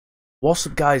What's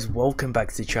up guys, welcome back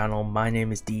to the channel. My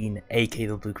name is Dean, aka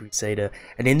the Blue Crusader,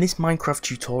 and in this Minecraft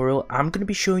tutorial I'm going to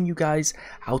be showing you guys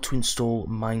how to install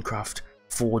Minecraft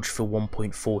Forge for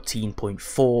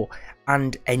 1.14.4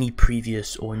 and any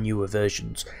previous or newer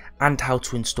versions, and how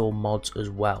to install mods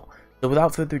as well. So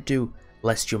without further ado,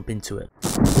 let's jump into it.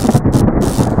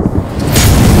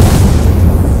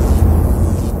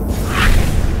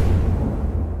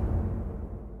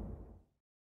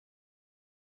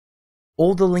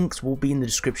 All the links will be in the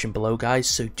description below guys,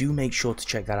 so do make sure to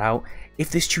check that out. If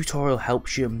this tutorial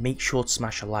helps you, make sure to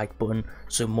smash a like button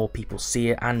so more people see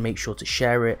it, and make sure to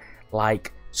share it,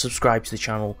 like, subscribe to the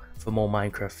channel for more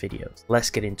Minecraft videos.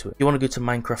 Let's get into it. If you want to go to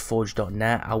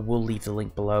minecraftforge.net, I will leave the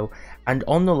link below, and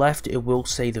on the left it will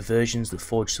say the versions that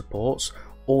Forge supports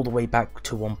all the way back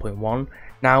to 1.1.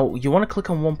 Now you want to click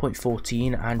on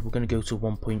 1.14 and we're going to go to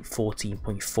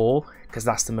 1.14.4 because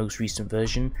that's the most recent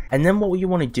version. And then what you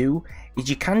want to do is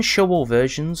you can show all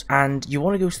versions, and you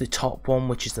want to go to the top one,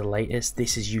 which is the latest.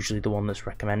 This is usually the one that's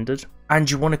recommended, and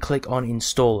you want to click on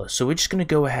installer. So we're just going to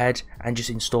go ahead and just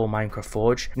install Minecraft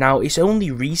Forge. Now it's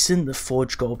only recent that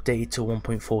Forge got updated to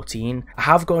 1.14. I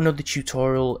have got another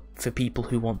tutorial for people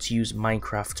who want to use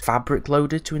Minecraft Fabric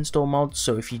Loader to install mods,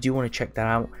 so if you do want to check that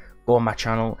out, go on my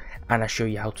channel and I show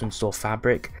you how to install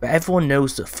Fabric. But everyone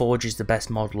knows that Forge is the best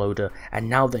mod loader, and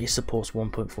now that it supports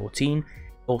 1.14, it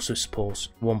also supports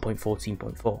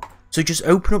 1.14.4. So just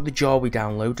open up the jar we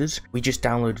downloaded. We just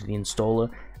downloaded the installer,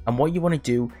 and what you want to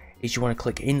do is you want to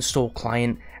click install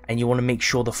client, and you want to make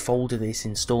sure the folder that it's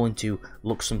installing to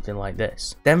looks something like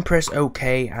this. Then press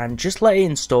OK and just let it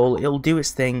install. It'll do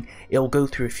its thing. It'll go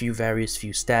through a few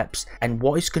steps, and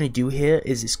what it's going to do here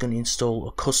is it's going to install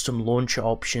a custom launcher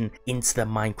option into the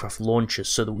Minecraft launcher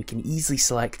so that we can easily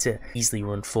select it, easily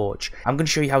run Forge. I'm going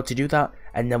to show you how to do that,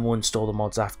 and then we'll install the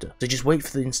mods after. So just wait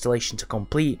for the installation to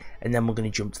complete, and then we're going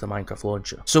to jump to the Minecraft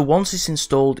launcher. So once it's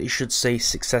installed, it should say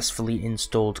successfully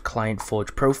installed client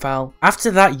Forge profile.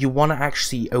 After that, you want to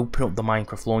actually open up the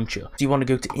Minecraft launcher. So you want to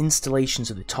go to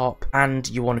installations at the top, and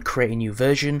you want to create a new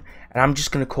version, and I'm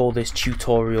just going to call this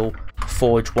tutorial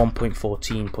Forge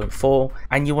 1.14.4,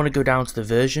 and you want to go down to the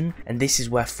version, and this is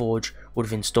where Forge would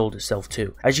have installed itself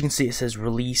to. As you can see, it says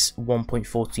release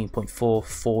 1.14.4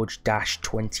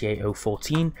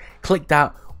 Forge-28014. Click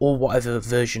that, or whatever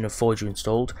version of Forge you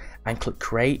installed, and click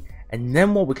create. And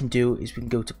then what we can do is we can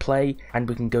go to play, and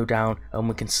we can go down and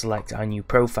we can select our new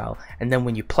profile, and then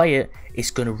when you play it,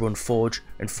 it's going to run Forge,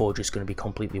 and Forge is going to be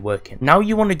completely working. Now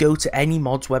you want to go to any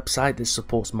mods website that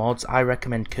supports mods. I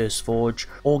recommend CurseForge,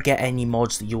 or get any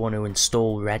mods that you want to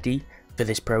install ready for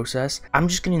this process. I'm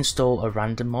just going to install a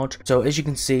random mod. So as you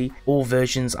can see, all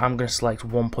versions, I'm going to select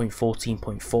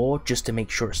 1.14.4 just to make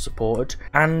sure it's supported,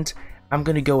 and I'm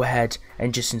going to go ahead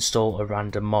and just install a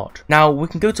random mod. Now we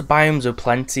can go to Biomes of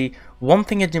Plenty. One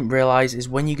thing I didn't realize is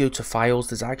when you go to files,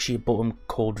 there's actually a button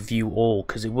called view all,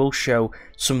 because it will show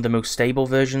some of the most stable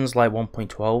versions like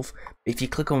 1.12. If you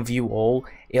click on view all,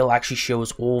 it'll actually show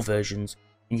us all versions,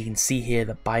 and you can see here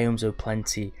that Biomes of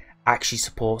Plenty actually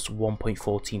supports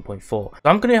 1.14.4. So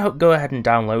I'm going to go ahead and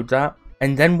download that,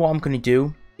 and then what I'm going to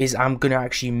do is I'm going to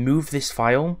actually move this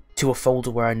file to a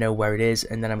folder where I know where it is,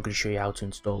 and then I'm going to show you how to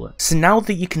install it. So now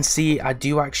that you can see, I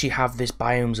do actually have this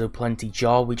Biomes of Plenty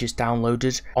jar we just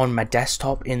downloaded on my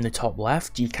desktop in the top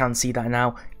left. You can see that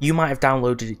now. You might have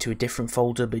downloaded it to a different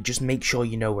folder, but just make sure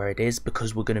you know where it is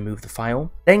because we're going to move the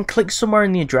file. Then click somewhere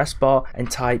in the address bar and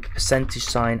type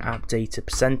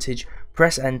 %app_data%.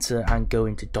 Press enter and go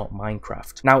into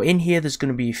 .minecraft. Now in here there's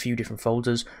going to be a few different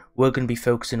folders. We're going to be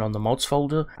focusing on the mods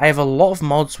folder. I have a lot of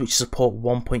mods which support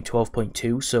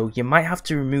 1.12.2, so you might have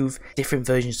to remove different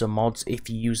versions of mods if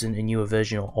you're using a newer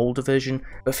version or older version,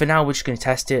 but for now we're just going to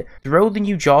test it. Throw the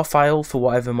new jar file for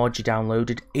whatever mod you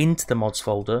downloaded into the mods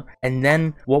folder, and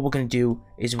then what we're going to do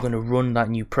is we're going to run that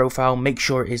new profile. Make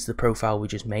sure it is the profile we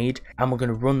just made, and we're going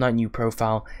to run that new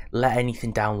profile, let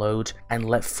anything download, and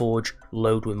let Forge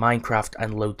load with Minecraft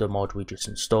and load the mod we just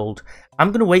installed.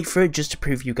 I'm going to wait for it just to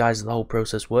prove you guys that the whole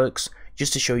process works,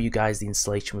 just to show you guys the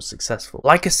installation was successful.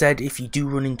 Like I said, if you do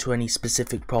run into any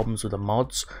specific problems with the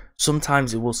mods,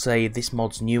 sometimes it will say this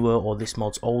mod's newer or this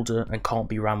mod's older and can't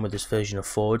be ran with this version of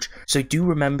Forge. So do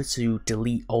remember to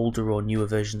delete older or newer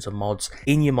versions of mods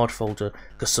in your mod folder,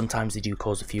 because sometimes they do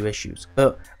cause a few issues.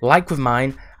 But like with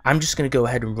mine, I'm just going to go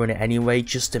ahead and run it anyway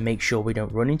just to make sure we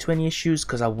don't run into any issues,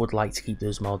 because I would like to keep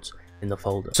those mods in the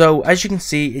folder. So as you can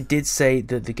see, it did say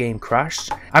that the game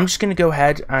crashed. I'm just going to go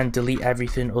ahead and delete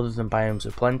everything other than Biomes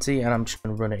of Plenty, and I'm just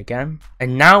going to run it again.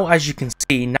 And now as you can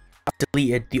see, now I've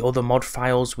deleted the other mod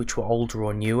files which were older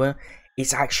or newer.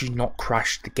 it's actually not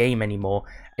crashed the game anymore,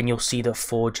 and you'll see that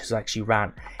Forge has actually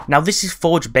ran. Now this is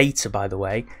Forge beta, by the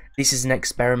way. This is an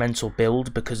experimental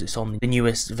build because it's on the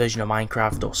newest version of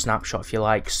Minecraft, or snapshot if you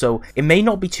like, so it may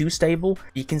not be too stable.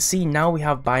 You can see now we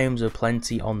have biomes of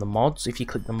plenty on the mods. If you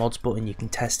click the mods button, you can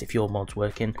test if your mod's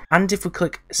working. And if we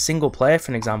click single player,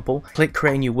 for an example, click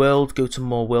create a new world, go to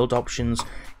more world options,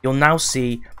 you'll now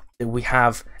see that we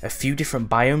have a few different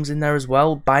biomes in there as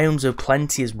well. Biomes of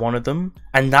plenty is one of them,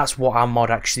 and that's what our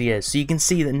mod actually is. So you can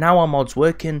see that now our mod's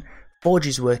working, Forge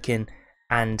is working,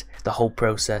 and the whole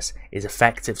process is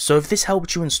effective. So if this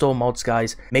helped you install mods,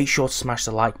 guys, make sure to smash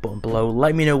the like button below.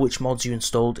 Let me know which mods you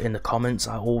installed in the comments.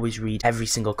 I always read every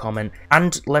single comment.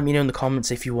 And let me know in the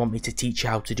comments if you want me to teach you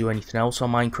how to do anything else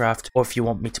on Minecraft, or if you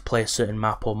want me to play a certain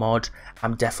map or mod.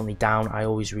 I'm definitely down. I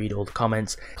always read all the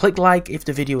comments. Click like if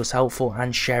the video was helpful,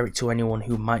 and share it to anyone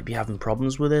who might be having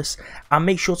problems with this. And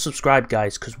make sure to subscribe,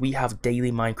 guys, because we have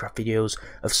daily Minecraft videos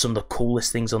of some of the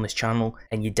coolest things on this channel,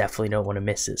 and you definitely don't want to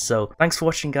miss it. So thanks for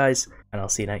watching, guys, and I'll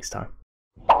see you next time.